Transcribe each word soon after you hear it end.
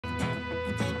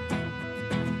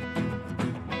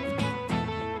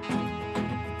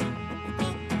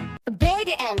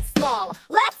Big and small,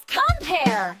 let's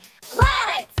compare.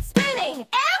 Planets spinning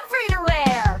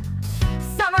everywhere.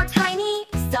 Some are tiny,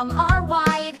 some are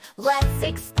wide. Let's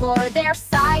explore their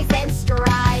size and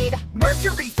stride.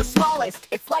 Mercury's the smallest,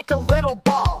 it's like a little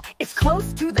ball. It's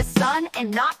close to the sun and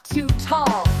not too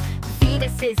tall.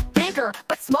 Venus is bigger,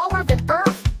 but smaller than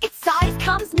Earth. Its size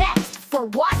comes next for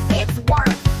what it's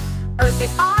worth. Earth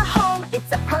is our home,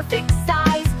 it's a perfect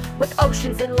size, with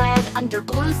oceans and land under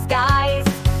blue skies.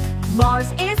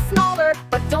 Mars is smaller,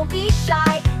 but don't be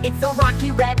shy. It's a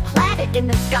rocky red planet in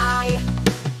the sky.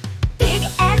 Big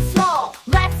and small,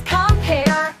 let's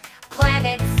compare.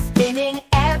 Planets spinning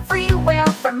everywhere,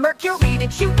 from Mercury to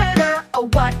Jupiter. Oh,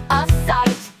 what a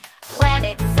sight!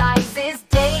 Planet sizes,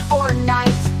 day or night.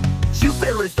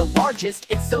 Jupiter is the largest,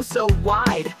 it's so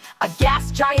wide. A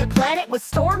gas giant planet with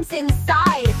storms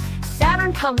inside.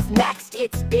 Saturn comes next,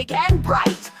 it's big and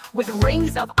bright, with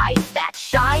rings of ice that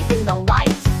shine in the light.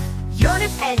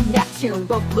 Uranus and Neptune,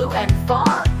 both blue and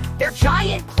far. They're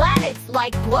giant planets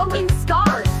like glowing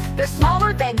stars. They're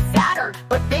smaller than Saturn,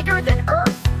 but bigger than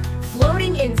Earth,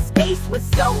 floating in space with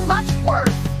so much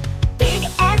worth. Big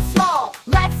and small,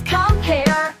 let's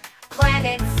compare.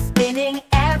 Planets spinning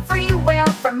everywhere,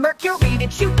 from Mercury to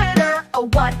Jupiter. Oh,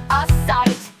 what a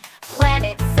sight!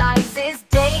 Planet sizes,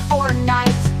 day or night.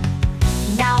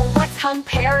 Now let's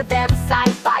compare them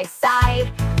side by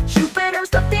side. Jupiter's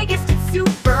the biggest, it's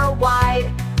super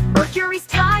wide. Mercury's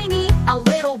tiny, a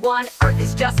little one. Earth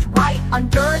is just right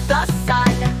under the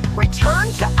sun.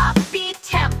 Return to upbeat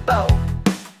tempo.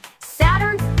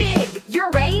 Saturn's big,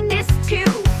 Uranus too.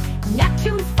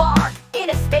 Neptune's far, in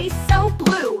a space so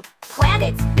blue.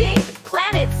 Planets big,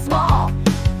 planets small.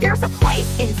 There's a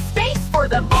place in space for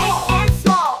them all. Big and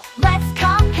small, let's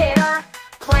compare.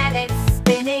 Planets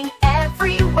spinning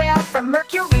everywhere, from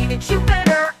Mercury to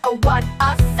Jupiter. Oh, what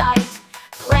a sight!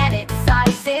 Planet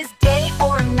sizes, day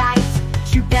or night.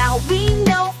 Now we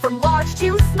know from large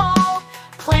to small.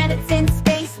 Planets in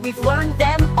space, we've learned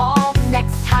them all.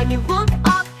 Next time you look